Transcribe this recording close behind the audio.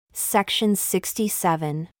Section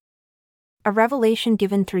 67. A revelation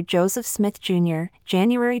given through Joseph Smith, Jr.,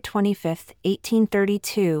 January 25,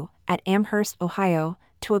 1832, at Amherst, Ohio,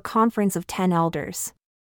 to a conference of 10 elders.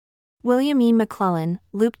 William E. McClellan,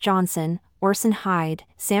 Luke Johnson, Orson Hyde,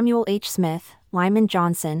 Samuel H. Smith, Lyman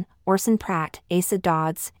Johnson, Orson Pratt, Asa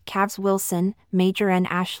Dodds, Cavs Wilson, Major N.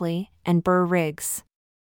 Ashley, and Burr Riggs.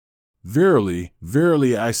 Verily,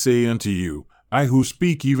 verily I say unto you, I who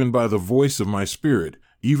speak even by the voice of my Spirit,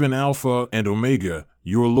 even Alpha and Omega,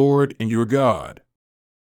 your Lord and your God.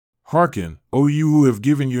 Hearken, O you who have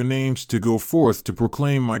given your names to go forth to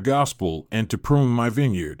proclaim my gospel and to prune my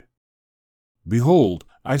vineyard. Behold,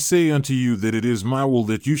 I say unto you that it is my will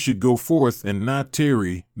that you should go forth and not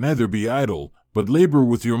tarry, neither be idle, but labor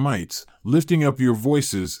with your mights, lifting up your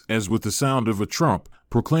voices as with the sound of a trump,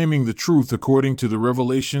 proclaiming the truth according to the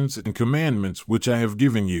revelations and commandments which I have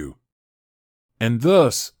given you. And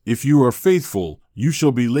thus, if you are faithful, you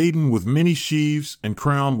shall be laden with many sheaves and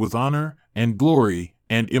crowned with honor and glory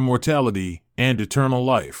and immortality and eternal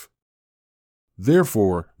life.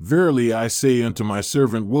 Therefore, verily I say unto my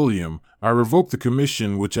servant William, I revoke the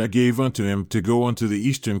commission which I gave unto him to go unto the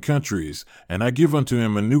eastern countries, and I give unto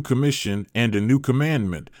him a new commission and a new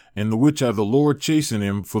commandment, in the which I the Lord chasten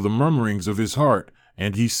him for the murmurings of his heart,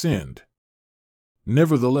 and he sinned.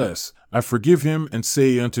 Nevertheless, I forgive him and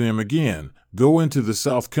say unto him again, Go into the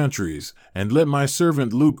south countries, and let my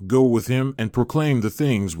servant Luke go with him and proclaim the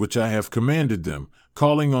things which I have commanded them,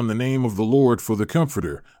 calling on the name of the Lord for the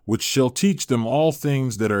Comforter, which shall teach them all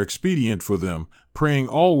things that are expedient for them, praying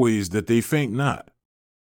always that they faint not.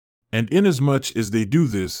 And inasmuch as they do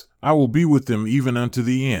this, I will be with them even unto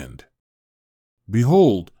the end.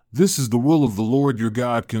 Behold, this is the will of the Lord your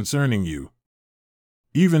God concerning you.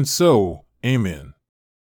 Even so, Amen.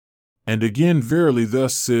 And again, verily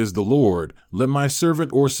thus says the Lord, let my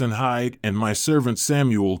servant Orson Hyde and my servant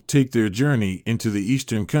Samuel take their journey into the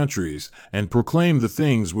eastern countries, and proclaim the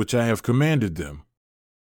things which I have commanded them.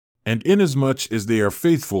 And inasmuch as they are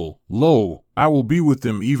faithful, lo, I will be with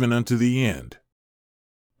them even unto the end.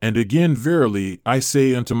 And again, verily, I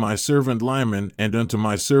say unto my servant Lyman and unto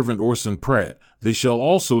my servant Orson Pratt, they shall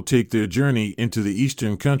also take their journey into the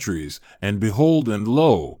eastern countries, and behold, and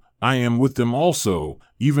lo, I am with them also,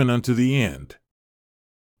 even unto the end.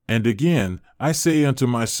 And again, I say unto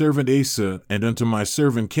my servant Asa and unto my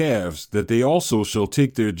servant Cavs, that they also shall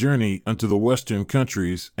take their journey unto the western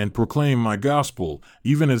countries, and proclaim my gospel,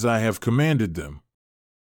 even as I have commanded them.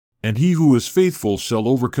 And he who is faithful shall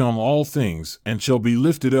overcome all things, and shall be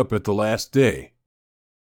lifted up at the last day.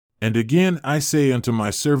 And again I say unto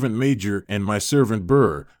my servant Major and my servant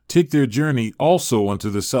Burr, take their journey also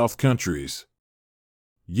unto the south countries.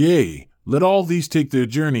 Yea, let all these take their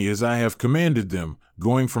journey as I have commanded them,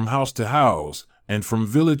 going from house to house, and from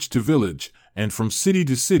village to village, and from city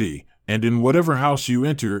to city, and in whatever house you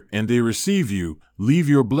enter and they receive you, leave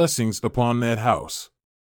your blessings upon that house.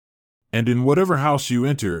 And in whatever house you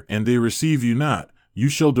enter and they receive you not, you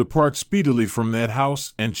shall depart speedily from that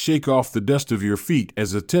house and shake off the dust of your feet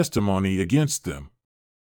as a testimony against them.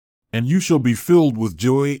 And you shall be filled with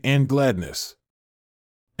joy and gladness.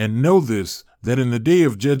 And know this, that in the day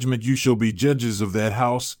of judgment you shall be judges of that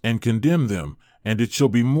house and condemn them, and it shall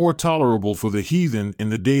be more tolerable for the heathen in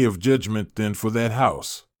the day of judgment than for that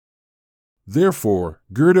house. Therefore,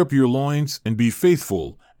 gird up your loins and be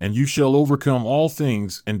faithful, and you shall overcome all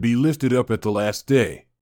things and be lifted up at the last day.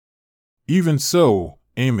 Even so,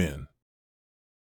 Amen.